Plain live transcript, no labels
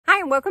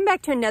Hi, and welcome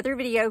back to another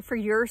video for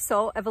your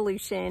soul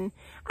evolution.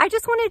 I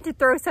just wanted to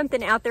throw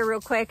something out there real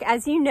quick.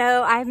 As you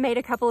know, I've made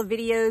a couple of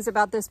videos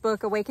about this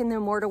book, Awaken the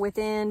Immortal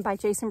Within by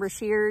Jason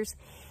Breshears.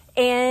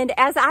 And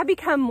as I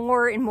become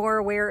more and more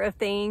aware of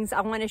things,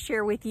 I want to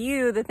share with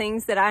you the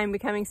things that I'm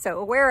becoming so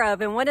aware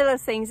of. And one of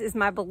those things is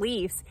my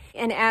beliefs.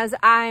 And as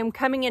I'm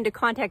coming into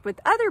contact with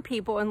other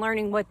people and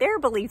learning what their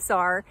beliefs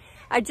are,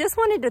 I just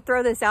wanted to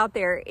throw this out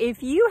there.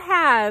 If you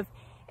have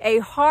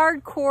a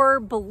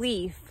hardcore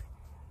belief,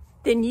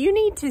 then you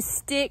need to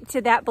stick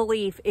to that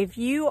belief if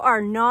you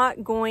are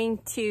not going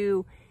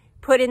to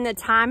put in the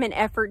time and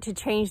effort to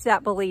change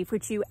that belief,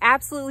 which you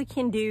absolutely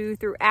can do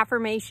through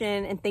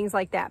affirmation and things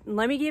like that. And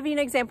let me give you an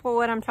example of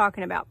what I'm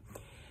talking about.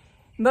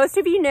 Most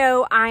of you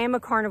know I am a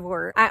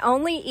carnivore. I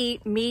only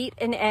eat meat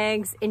and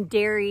eggs and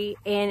dairy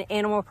and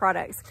animal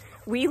products.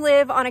 We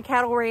live on a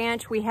cattle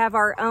ranch. We have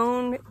our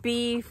own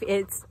beef.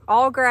 It's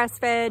all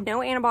grass-fed,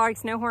 no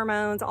antibiotics, no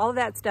hormones, all of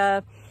that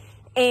stuff.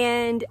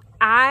 And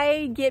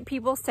I get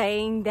people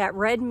saying that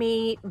red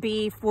meat,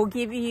 beef will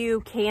give you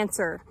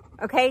cancer,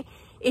 okay?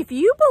 If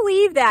you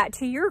believe that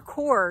to your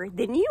core,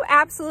 then you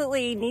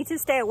absolutely need to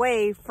stay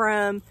away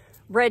from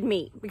red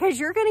meat because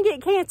you're gonna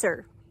get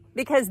cancer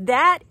because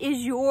that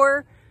is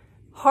your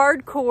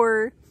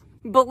hardcore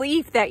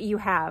belief that you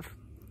have,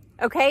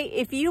 okay?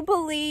 If you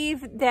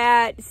believe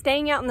that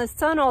staying out in the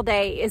sun all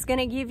day is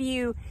gonna give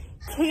you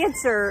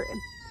cancer,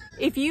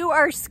 if you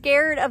are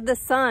scared of the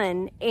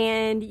sun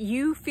and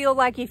you feel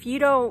like if you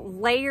don't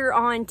layer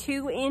on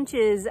 2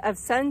 inches of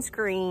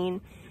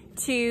sunscreen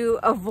to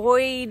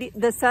avoid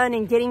the sun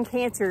and getting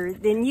cancer,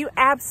 then you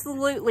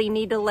absolutely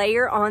need to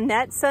layer on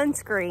that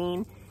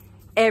sunscreen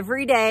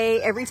every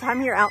day, every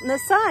time you're out in the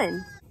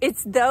sun.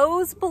 It's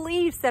those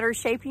beliefs that are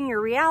shaping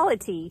your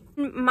reality.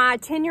 My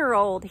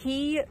 10-year-old,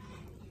 he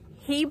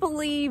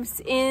believes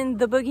in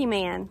the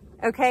boogeyman,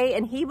 okay?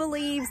 And he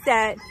believes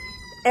that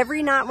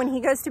every night when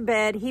he goes to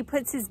bed, he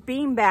puts his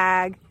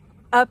beanbag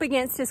up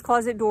against his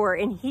closet door,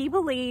 and he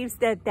believes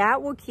that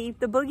that will keep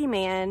the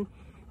boogeyman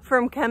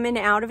from coming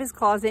out of his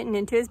closet and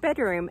into his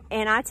bedroom.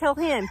 And I tell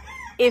him,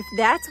 if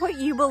that's what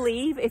you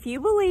believe, if you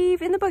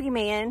believe in the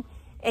boogeyman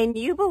and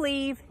you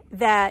believe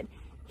that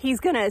he's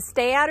gonna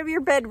stay out of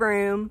your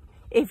bedroom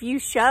if you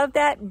shove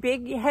that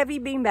big heavy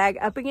beanbag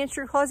up against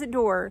your closet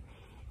door,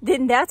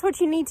 then that's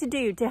what you need to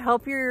do to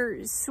help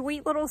your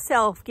sweet little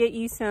self get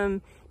you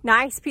some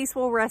nice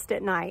peaceful rest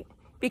at night,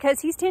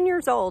 because he's 10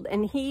 years old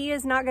and he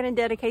is not going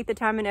to dedicate the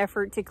time and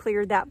effort to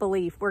clear that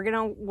belief.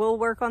 We'll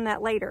work on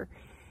that later.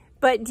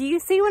 But do you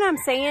see what I'm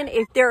saying?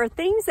 If there are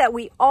things that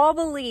we all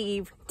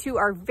believe to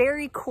our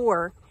very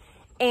core,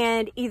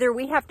 and either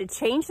we have to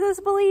change those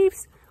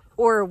beliefs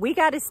or we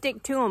got to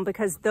stick to them,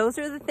 because those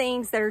are the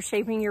things that are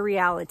shaping your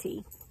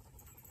reality.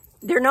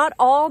 They're not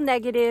all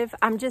negative.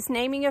 I'm just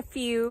naming a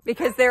few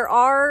because there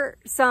are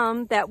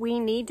some that we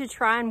need to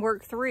try and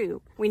work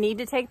through. We need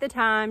to take the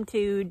time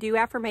to do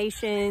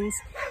affirmations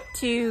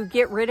to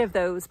get rid of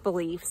those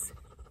beliefs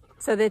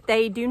so that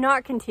they do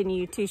not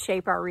continue to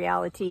shape our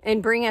reality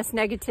and bring us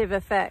negative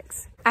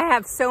effects. I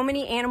have so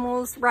many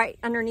animals right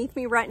underneath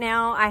me right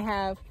now. I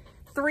have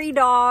 3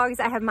 dogs.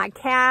 I have my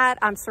cat.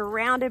 I'm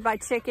surrounded by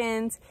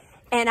chickens.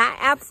 And I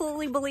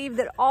absolutely believe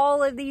that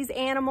all of these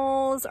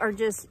animals are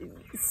just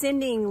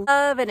sending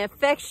love and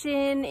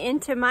affection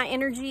into my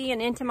energy and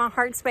into my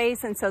heart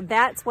space. And so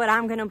that's what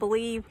I'm going to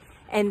believe,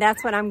 and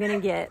that's what I'm going to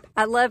get.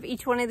 I love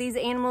each one of these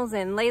animals,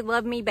 and they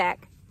love me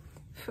back.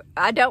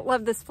 I don't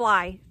love this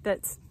fly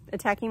that's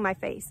attacking my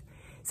face.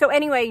 So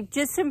anyway,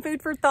 just some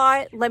food for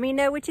thought. Let me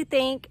know what you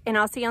think, and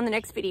I'll see you on the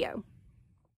next video.